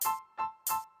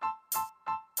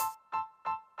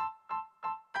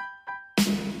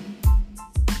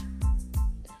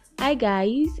Hi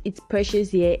guys, it's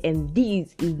Precious here and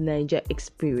this is Niger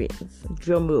Experience.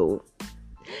 Drum roll.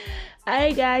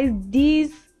 Hi guys,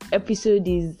 this episode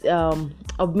is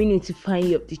of me notifying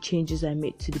you of the changes I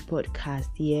made to the podcast.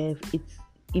 Yeah,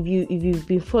 if you've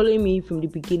been following me from the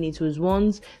beginning, it was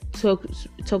once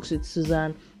talks with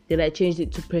Susan, then I changed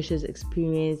it to Precious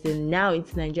Experience, and now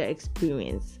it's Niger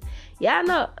Experience. Yeah,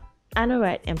 I know,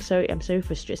 right? I'm sorry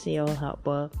for stressing you all out,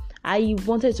 but I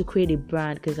wanted to create a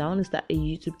brand because I want to start a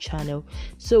YouTube channel.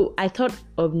 So I thought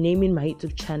of naming my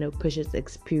YouTube channel Precious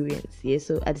Experience. Yeah,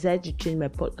 so I decided to change my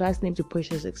podcast name to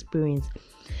Precious Experience.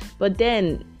 But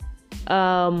then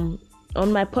on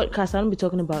my podcast, I want to be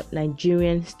talking about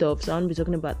Nigerian stuff. So I want to be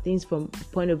talking about things from the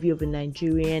point of view of a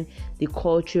Nigerian, the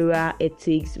cultural,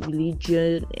 ethics,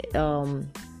 religion,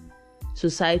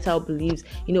 societal beliefs,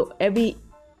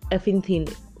 everything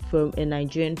from a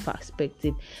Nigerian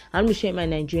perspective. I'm going to share my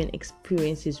Nigerian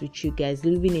experiences with you guys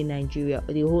living in Nigeria,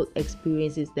 the whole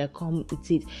experiences that come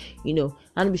with it. I'm going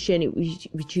to be sharing it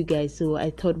with you guys. So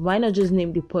I thought, why not just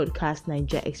name the podcast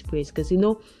Niger Experience? Because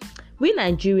we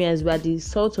Nigerians, we are the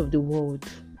salt of the world.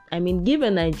 I mean, give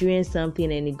a Nigerian something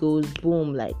and it goes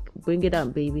boom, like bring it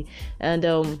on, baby. And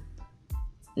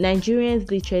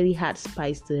Nigerians literally add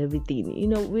spice to everything.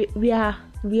 We are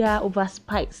over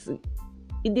spice.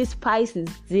 The spice is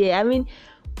there. I mean,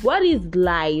 what is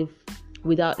life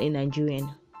without a Nigerian?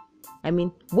 I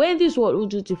mean, when this world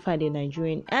would you to find a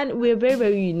Nigerian? And we're very,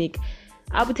 very unique.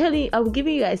 I'll be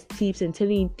giving you guys tips and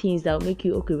telling you things that will make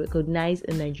you recognize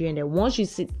a Nigerian. That once you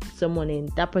see someone and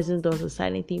that person does a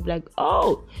silent thing, like,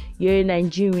 oh, you're a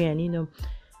Nigerian.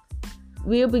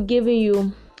 We'll be giving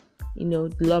you,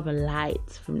 love and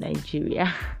light from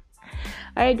Nigeria.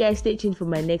 Alright guys, stay tuned for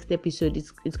my next episode.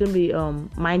 It's gonna be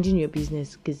minding your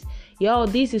business, because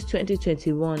this is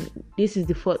 2021. This is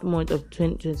the 4th month of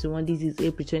 2021. This is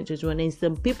April 2021, and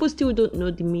some people still don't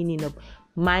know the meaning of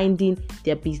minding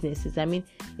their businesses. I mean,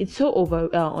 it's so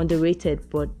underrated,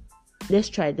 but let's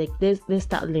try it. Let's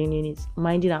start learning it.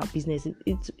 Minding our business,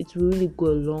 it's really go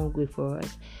a long way for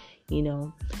us.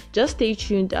 Just stay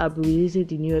tuned. I'll be releasing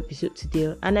the new episode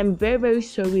today, and I'm very, very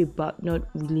sorry about not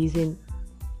releasing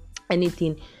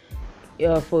anything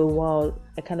for a while.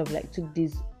 I kind of took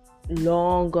this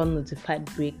long unnotified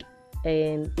break,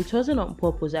 and it wasn't on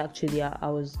purpose. Actually, I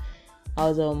was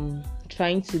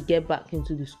trying to get back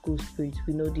into the school spirit.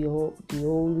 We know the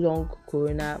whole long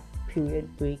corona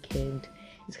period break, and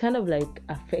it's kind of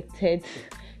affected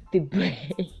the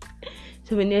brain.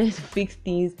 So we need to fix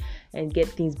things and get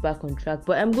things back on track.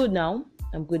 But I'm good now.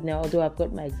 Although I've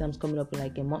got my exams coming up in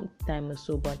a month time or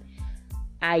so, but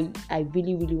I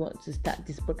really, really want to start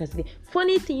this podcast again.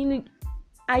 Funny thing,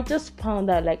 I just found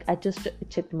out, I just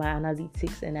checked my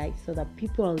analytics and I saw that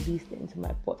people are listening to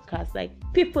my podcast.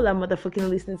 People are motherfucking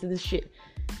listening to this shit.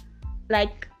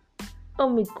 Oh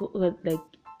my god,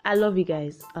 I love you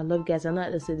guys. I know I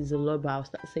said this a lot, but I'll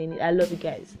start saying it. I love you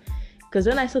guys. Because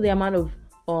when I saw the amount of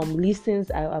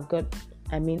listens I've got,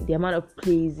 I mean, the amount of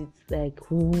plays, it's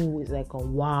it's a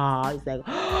wow. It's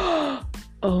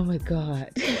oh my god.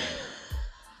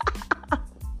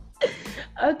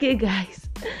 Okay guys,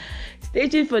 stay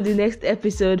tuned for the next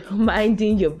episode,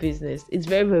 minding your business. It's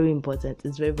very, very important.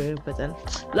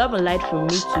 Love and light from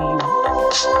me to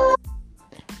you.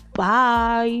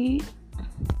 Bye.